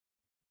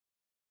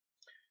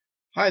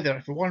Hi there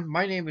everyone,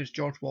 my name is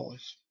George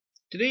Wallace.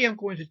 Today I'm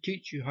going to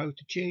teach you how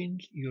to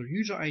change your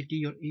user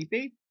ID on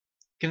eBay,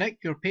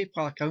 connect your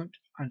PayPal account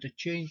and to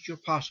change your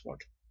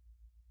password.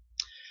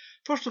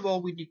 First of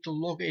all, we need to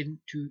log in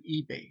to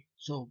eBay.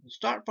 So we'll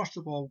start first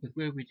of all with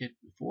where we did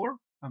before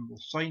and we'll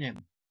sign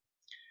in.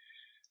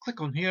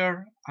 Click on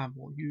here and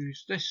we'll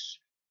use this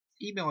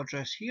email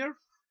address here,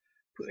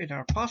 put in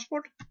our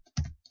password.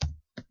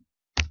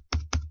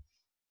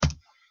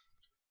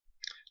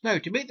 Now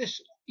to make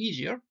this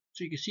easier,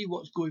 so you can see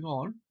what's going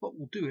on, what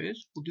we'll do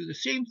is we'll do the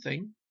same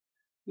thing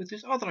with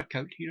this other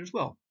account here as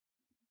well.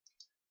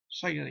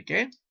 Sign in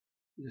again,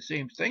 do the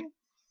same thing.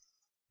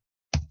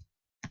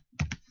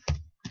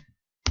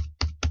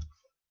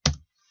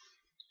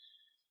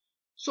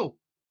 So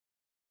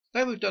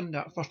now we've done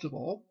that, first of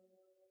all,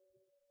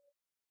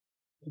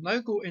 we'll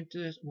now go into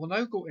this. We'll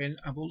now go in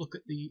and we'll look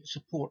at the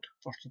support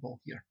first of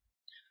all here.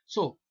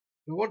 So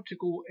we want to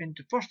go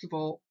into, first of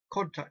all,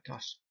 contact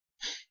us.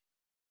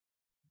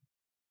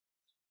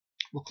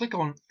 We'll click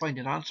on find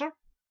an answer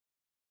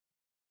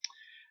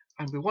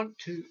and we want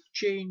to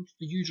change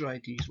the user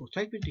ID. So we'll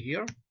type into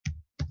here,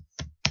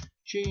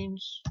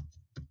 change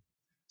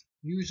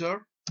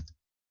user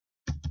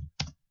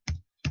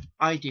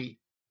ID.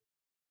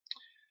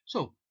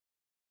 So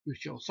we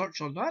shall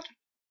search on that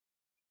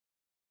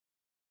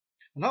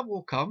and that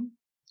will come,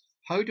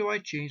 how do I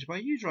change my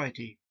user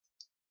ID?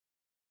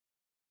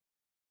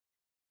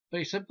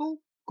 Very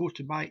simple, go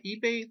to my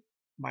eBay,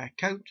 my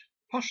account,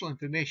 personal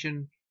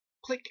information,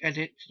 click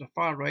edit to the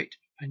far right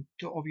and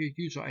of your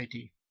user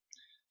ID.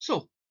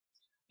 So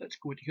let's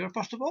go into here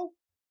first of all,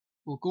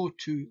 we'll go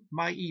to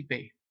my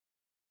eBay.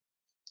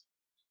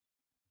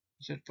 I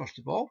said first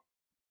of all,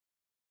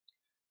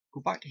 go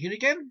back to here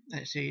again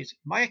and it says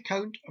my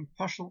account and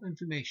personal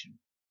information.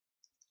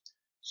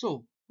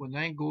 So we'll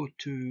then go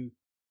to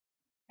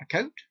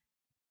account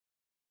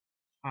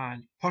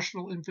and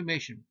personal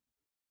information.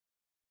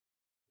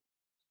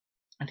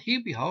 And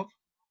here we have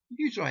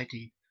user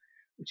ID,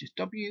 which is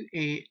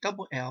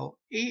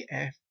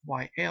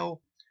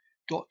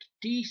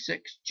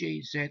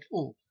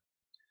WALLAFYL.D6JZO.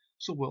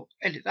 So we'll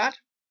edit that.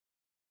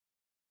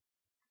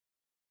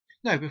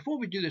 Now, before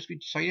we do this, we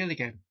need to sign in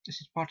again.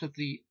 This is part of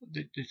the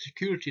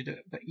security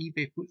that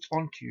eBay puts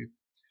onto you.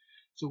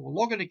 So we'll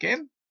log in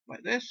again,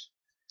 like this.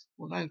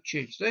 We'll now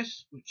change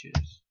this, which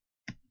is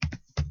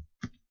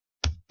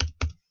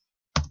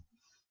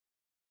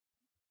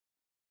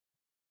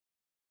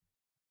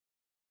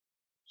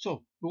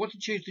so we want to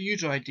change the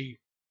user ID.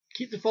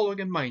 Keep the following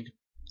in mind.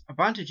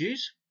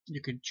 Advantages, you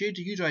can change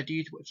the user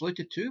ID to what it's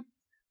related to,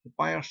 the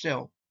buy or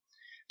sell.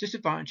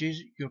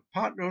 Disadvantages, your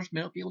partners may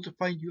not be able to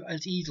find you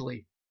as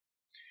easily.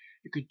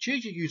 You can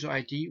change your user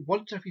ID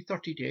once every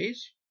 30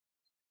 days.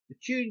 The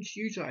changed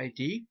user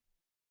ID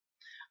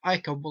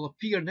icon will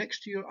appear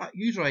next to your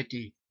user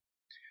ID.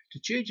 To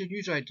change your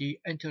user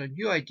ID, enter a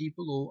new ID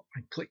below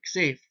and click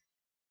Save.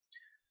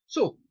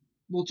 So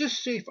we'll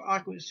just say for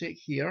argument's sake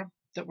here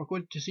that we're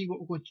going to see what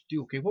we're going to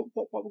do. Okay, what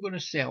we're going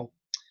to sell.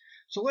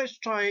 So let's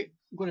try,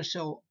 we're going to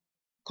sell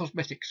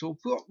cosmetics. So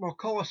we'll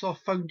call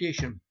ourselves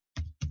foundation.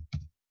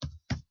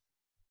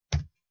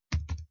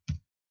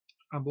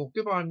 And we'll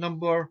give our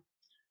number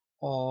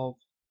of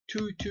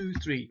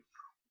 223.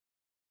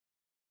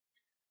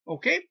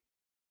 Okay,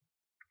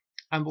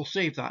 and we'll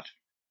save that.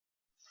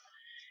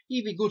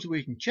 eBay goes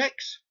away and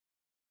checks,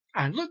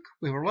 and look,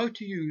 we were allowed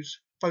to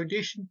use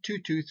foundation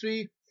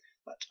 223.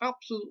 That's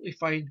absolutely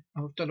fine,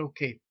 and we've done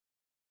okay.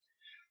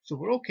 So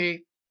we're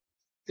okay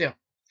there.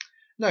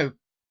 Now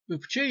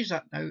we've changed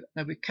that now.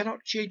 Now we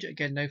cannot change it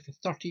again now for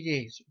 30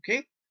 days.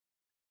 Okay,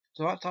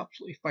 so that's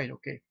absolutely fine.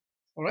 Okay,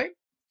 all right.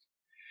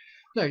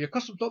 Now your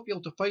customers won't be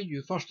able to find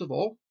you first of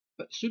all,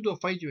 but soon they'll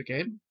find you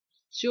again.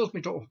 Sales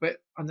may drop off a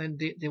bit, and then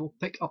they will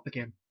pick up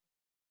again.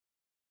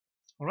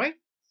 All right.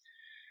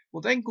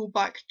 We'll then go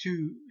back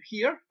to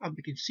here and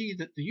we can see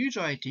that the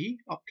user ID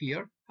up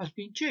here has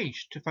been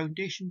changed to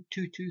foundation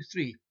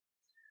 223.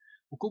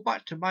 We'll go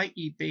back to my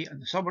eBay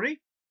and the summary.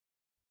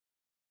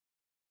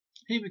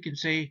 Here we can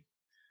say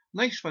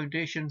nice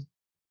foundation,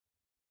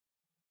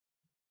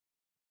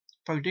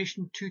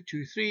 foundation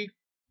 223,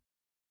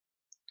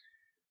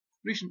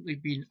 recently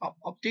been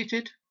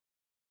updated,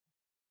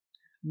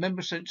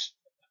 member since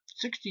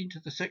 16th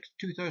of the 6th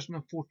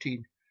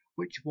 2014,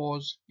 which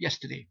was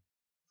yesterday.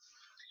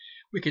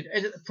 We can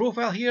edit the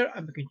profile here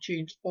and we can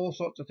change all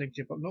sorts of things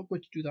here, but I'm not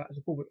going to do that at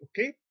the moment,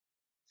 okay?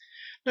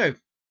 Now,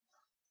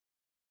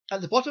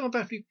 at the bottom of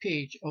every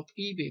page of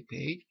eBay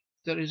page,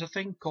 there is a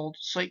thing called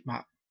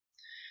sitemap.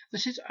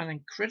 This is an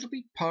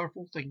incredibly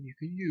powerful thing you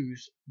can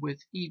use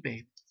with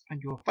eBay,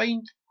 and you'll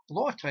find a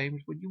lot of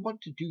times when you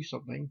want to do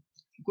something,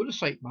 you go to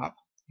sitemap,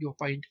 you'll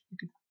find you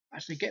can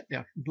actually get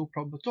there, no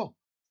problem at all.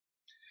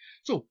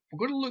 So we're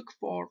going to look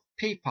for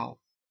PayPal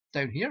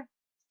down here.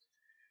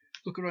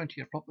 Look around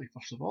here properly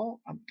first of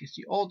all, and you can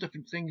see all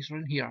different things are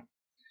in here.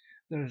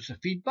 There's a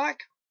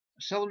feedback,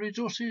 seller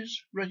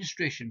resources,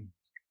 registration,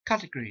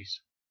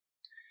 categories,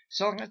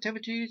 selling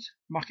activities,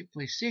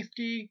 marketplace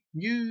safety,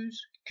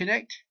 news,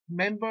 Conect,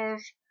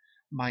 members,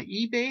 my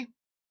eBay,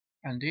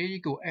 And there you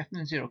go,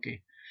 everything's there,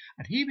 okay.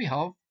 And here we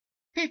have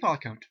PayPal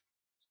account.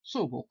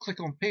 So we'll click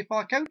on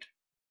PayPal account,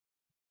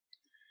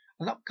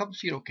 and that comes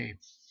here, okay.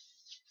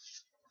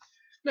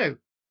 Now,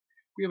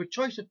 we have a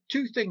choice of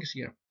two things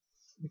here.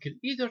 We can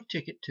either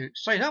take it to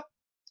sign up,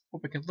 or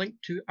we can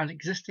link to an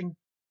existing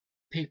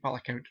PayPal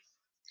account.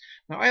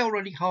 Now, I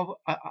already have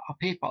a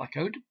PayPal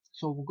account,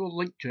 so we'll go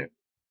link to it.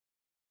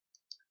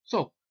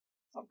 So,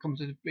 that comes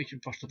the information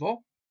first of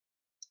all.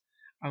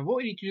 And what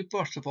we need to do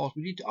first of all is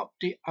we need to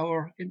update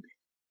our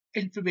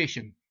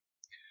information.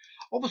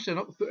 Obviously, I'm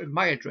not going to put in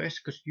my address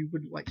because you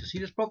wouldn't like to see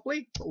this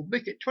properly, but we'll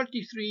make it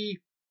 23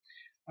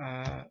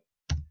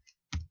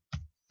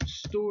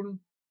 Stone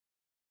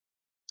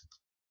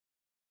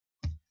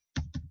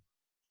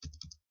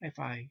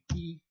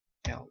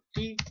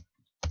Field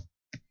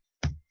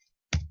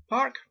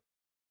Park.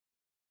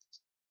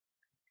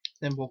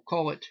 Then we'll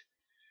call it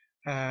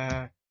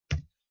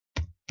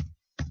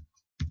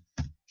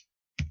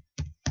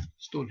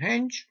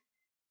Stonehenge.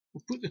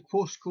 We'll put the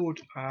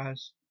postcode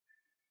as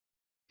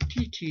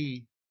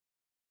TT4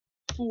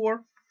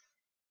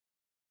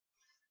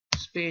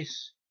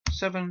 space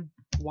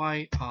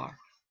 7YR.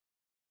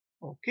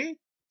 Okay.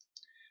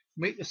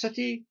 Make the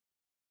city.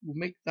 We'll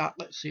make that,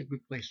 let's say, a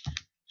good place.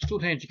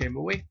 Stonehenge again,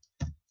 will we?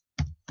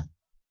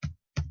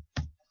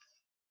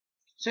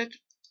 Set.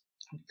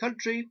 And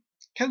country,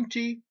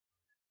 county.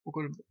 We're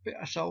going to put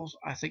ourselves,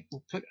 I think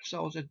we'll put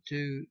ourselves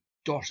into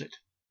Dorset.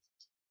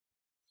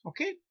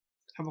 Okay,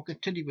 and we'll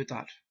continue with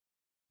that.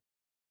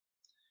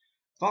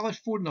 Valid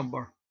phone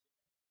number.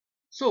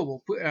 So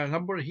we'll put our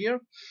number here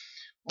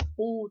of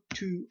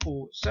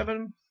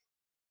 0207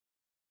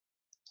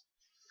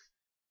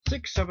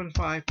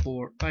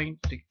 6754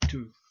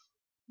 962.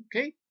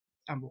 Okay,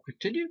 and we'll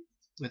continue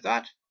with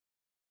that.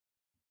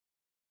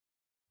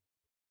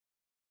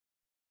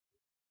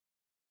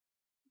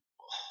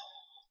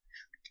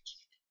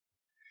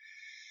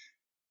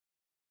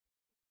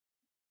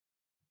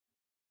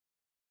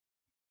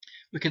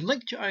 We can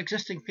link to our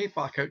existing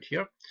PayPal account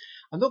here.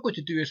 I'm not going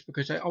to do this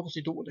because I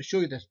obviously don't want to show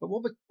you this, but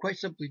what we quite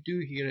simply do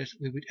here is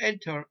we would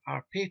enter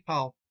our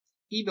PayPal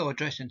email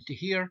address into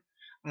here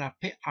and our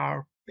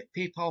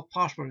PayPal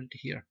password into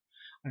here.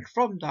 And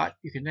from that,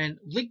 you can then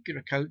link your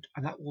account,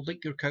 and that will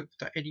link your account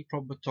without any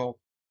problem at all.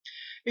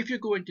 If you're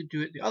going to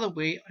do it the other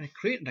way and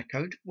create an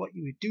account, what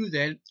you would do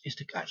then is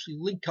to actually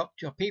link up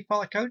to your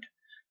PayPal account,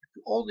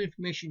 put all the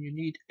information you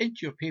need into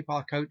your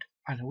PayPal account,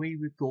 and away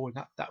we go, and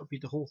that would be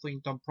the whole thing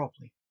done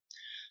properly.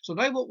 So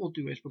now what we'll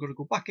do is we're going to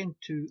go back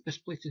into this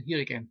place in here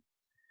again,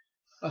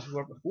 as we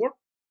were before.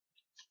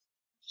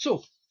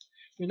 So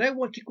we now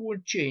want to go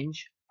and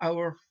change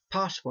our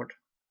password.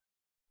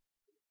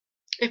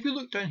 If we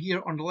look down here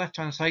on the left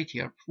hand side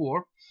here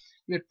before,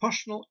 we had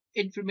personal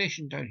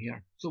information down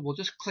here. So we'll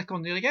just click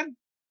on there again.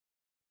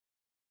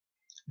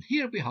 And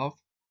here we have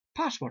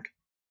password.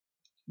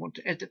 We want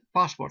to edit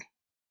password.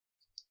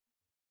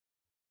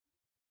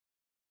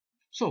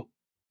 So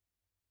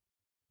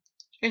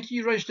enter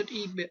your registered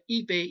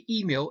eBay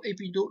email. If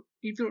you don't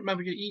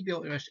remember your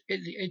email address,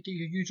 enter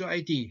your user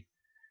ID.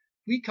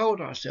 We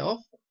called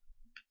ourselves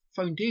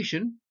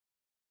Foundation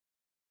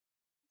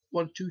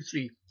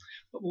 123.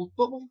 But what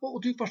we'll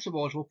do first of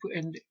all is we'll put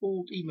in the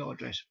old email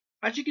address.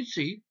 As you can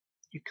see,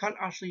 you can't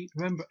actually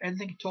remember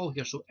anything at all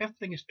here, so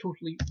everything is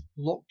totally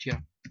locked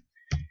here.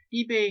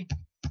 eBay,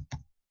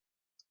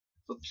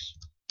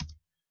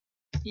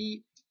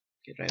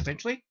 get right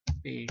eventually,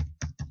 eBay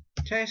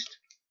test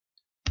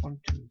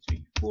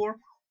 1234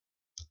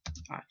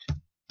 at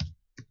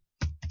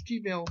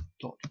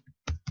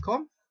gmail.com,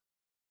 and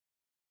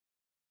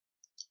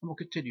we'll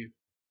continue.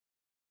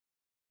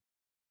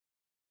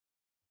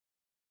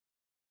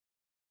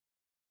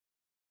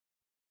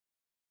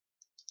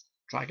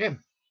 Try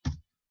again.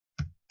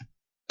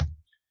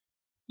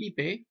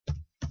 eBay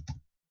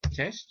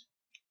test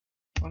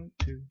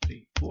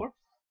 1234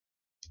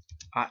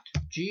 at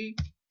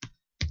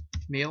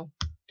gmail.com.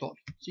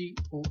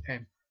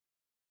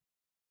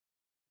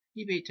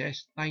 eBay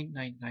test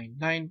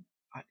 9999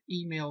 at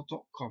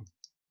email.com.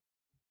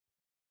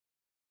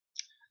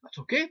 That's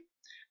okay.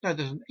 Now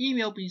there's an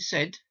email being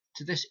sent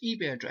to this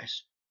eBay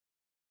address.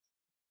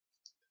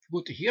 If we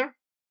go to here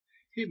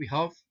we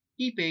have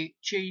eBay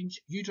change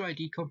user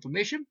ID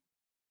confirmation.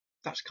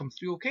 That's come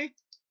through okay.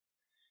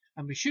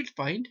 And we should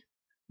find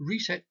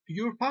reset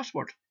your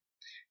password.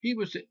 Here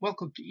was the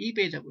welcome to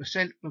eBay that was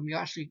sent when we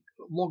actually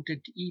logged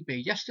into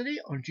eBay yesterday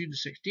on June the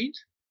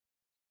 16th.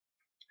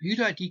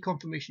 User ID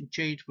confirmation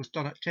change was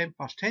done at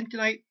 10:10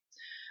 tonight,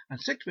 and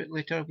 6 minutes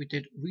later we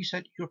did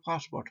reset your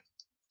password.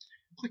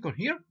 Click on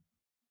here.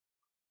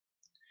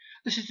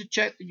 This is to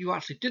check that you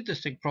actually did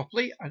this thing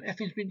properly and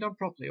everything's been done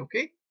properly,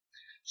 okay?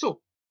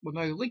 So we'll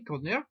now link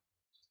on there,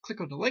 click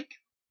on the link,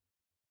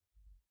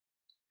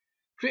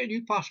 create a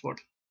new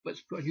password.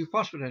 Let's put a new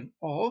password in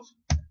of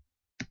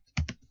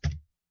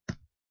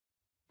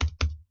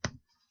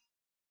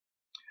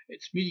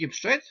it's medium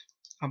strength,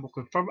 and we'll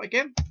confirm it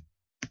again.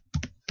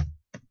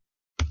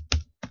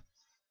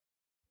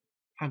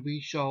 And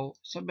we shall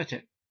submit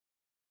it.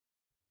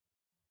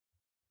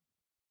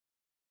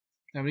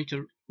 Now we need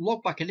to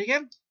log back in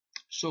again.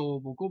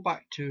 So we'll go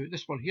back to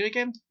this one here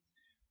again,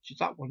 which is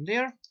that one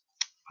there,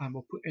 and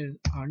we'll put in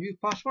our new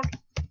password.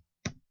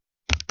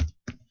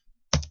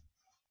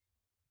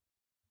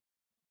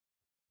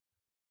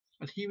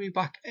 And here we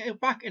back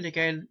in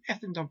again,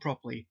 everything done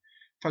properly.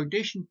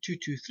 Foundation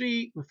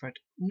 223, we've had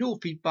no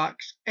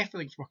feedbacks,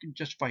 everything's working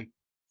just fine.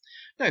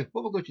 Now,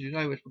 what we're going to do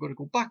now is we're going to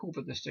go back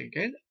over this thing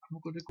again, and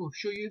we're going to go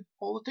show you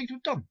all the things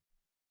we've done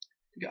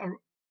to get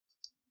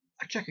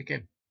a check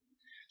again.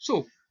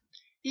 So,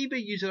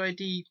 eBay user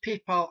ID,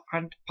 PayPal,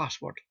 and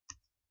password.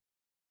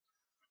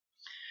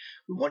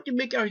 We want to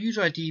make our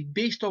user ID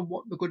based on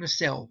what we're going to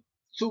sell.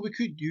 So we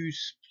could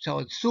use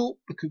selling soap,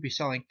 we could be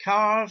selling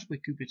cars, we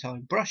could be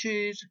selling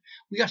brushes.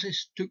 We actually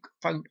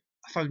found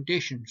a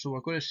foundation, so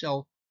we're going to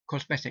sell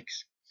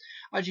cosmetics.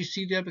 As you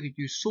see there, we could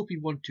use soapy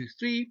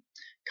 123,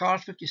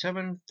 cars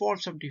 57, Ford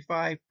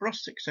 75,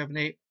 brush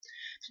 678. If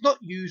it's not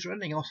used or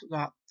anything else like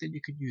that, then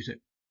you could use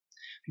it.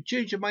 If you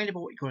change your mind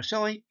about what you're going to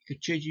sell, you can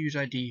change your user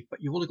ID,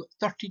 but you've only got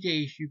 30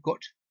 days.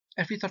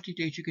 Every 30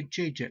 days you can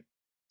change it.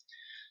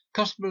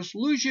 Customers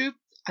lose you,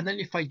 and then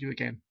they find you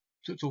again,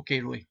 so it's okay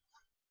really.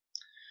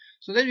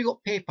 So then you've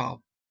got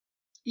PayPal.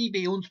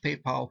 eBay owns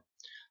PayPal,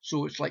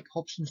 so it's like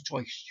Hobson's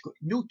choice. You've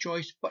got no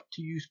choice but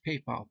to use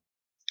PayPal.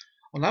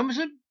 On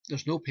Amazon,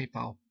 there's no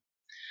PayPal,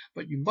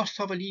 but you must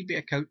have an eBay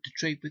account to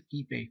trade with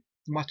eBay,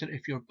 no matter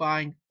if you're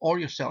buying or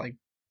you're selling.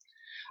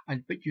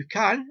 But you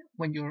can,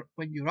 when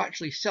you're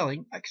actually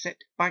selling,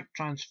 accept bank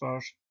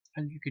transfers,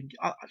 and you can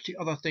see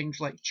other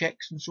things like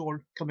checks and so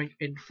on coming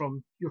in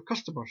from your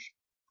customers.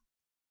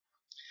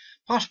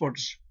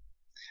 Passwords.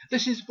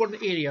 This is one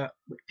area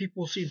which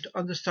people seem to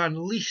understand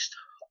least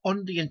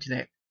on the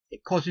internet.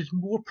 It causes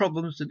more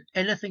problems than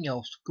anything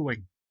else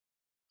going.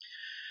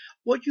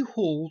 What you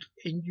hold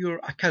in your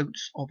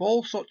accounts of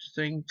all sorts of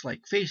things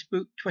like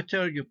Facebook,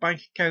 Twitter, your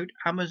bank account,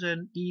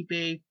 Amazon,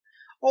 eBay,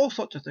 all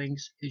sorts of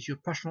things is your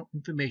personal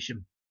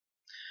information.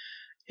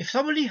 If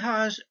somebody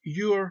has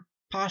your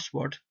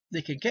password,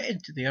 they can get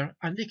into there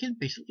and they can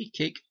basically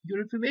take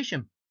your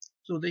information.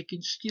 So they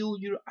can steal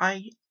your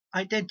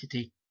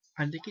identity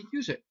and they can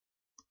use it.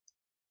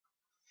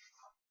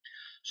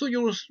 So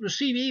you'll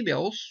receive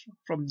emails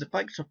from the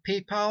likes of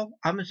PayPal,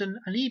 Amazon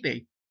and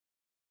eBay.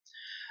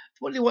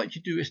 What they want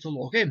you to do is to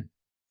log in.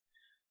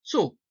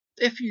 So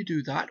if you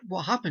do that,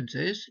 what happens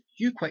is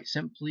you quite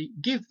simply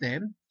give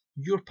them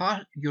your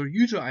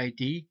user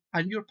ID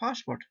and your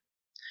password.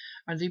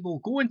 And they will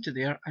go into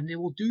there and they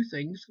will do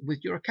things with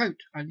your account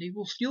and they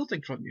will steal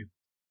things from you.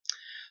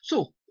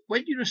 So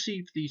when you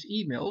receive these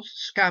emails,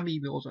 scam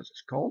emails as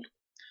it's called,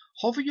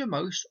 hover your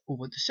mouse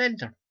over the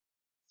sender.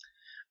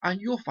 And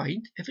you'll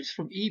find if it's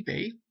from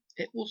eBay,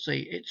 it will say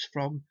it's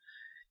from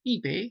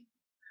eBay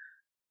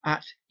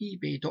at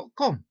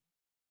ebay.com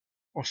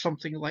or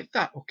something like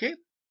that, okay?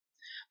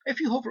 If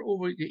you hover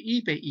over the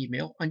eBay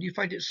email and you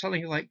find it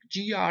something like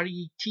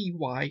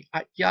grety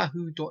at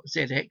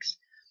yahoo.zx,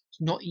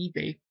 it's not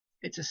eBay,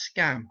 it's a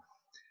scam.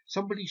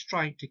 Somebody's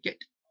trying to get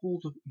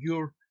hold of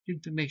your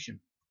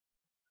information.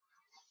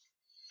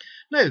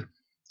 Now,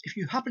 if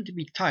you happen to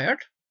be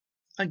tired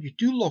and you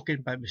do log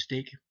in by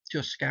mistake to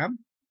a scam,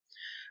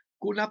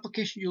 go to the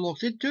application you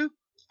logged into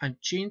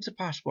and change the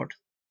password.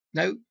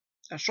 Now,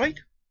 that's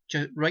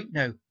right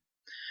now.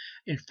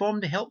 Inform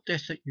the help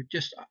desk that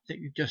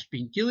you've just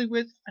been dealing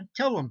with and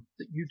tell them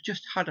that you've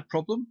just had a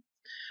problem.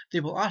 They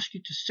will ask you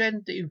to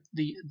send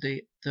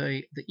the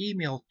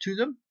email to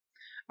them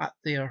at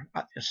their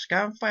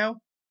scam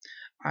file,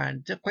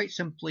 and quite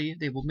simply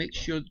they will make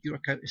sure that your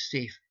account is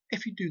safe.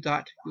 If you do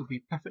that, you'll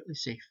be perfectly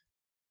safe.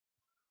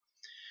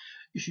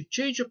 You should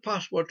change your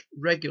password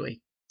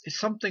regularly. It's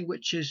something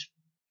which is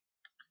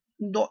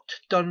not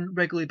done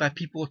regularly by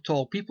people at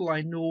all. People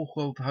I know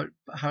who have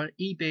had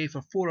eBay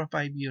for 4 or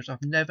 5 years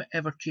have never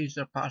ever changed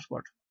their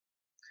password.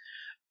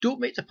 Don't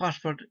make the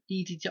password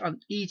easy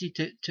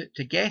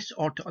to guess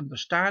or to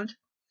understand.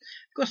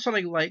 Got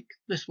something like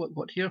this one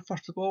got here.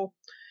 First of all,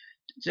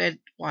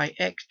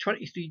 ZYX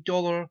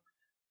 $23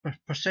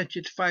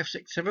 percentage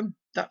 567.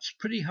 That's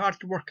pretty hard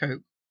to work out.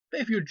 But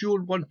if you're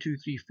Joan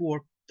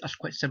 1234, that's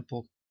quite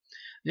simple.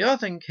 The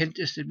other hint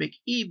is to make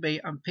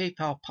eBay and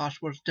PayPal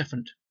passwords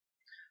different.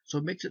 So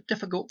it makes it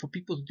difficult for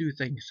people to do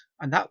things,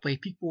 and that way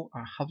people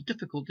have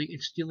difficulty in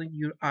stealing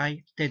your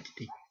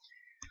identity.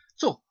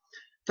 So,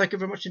 thank you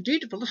very much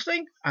indeed for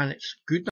listening, and it's good night.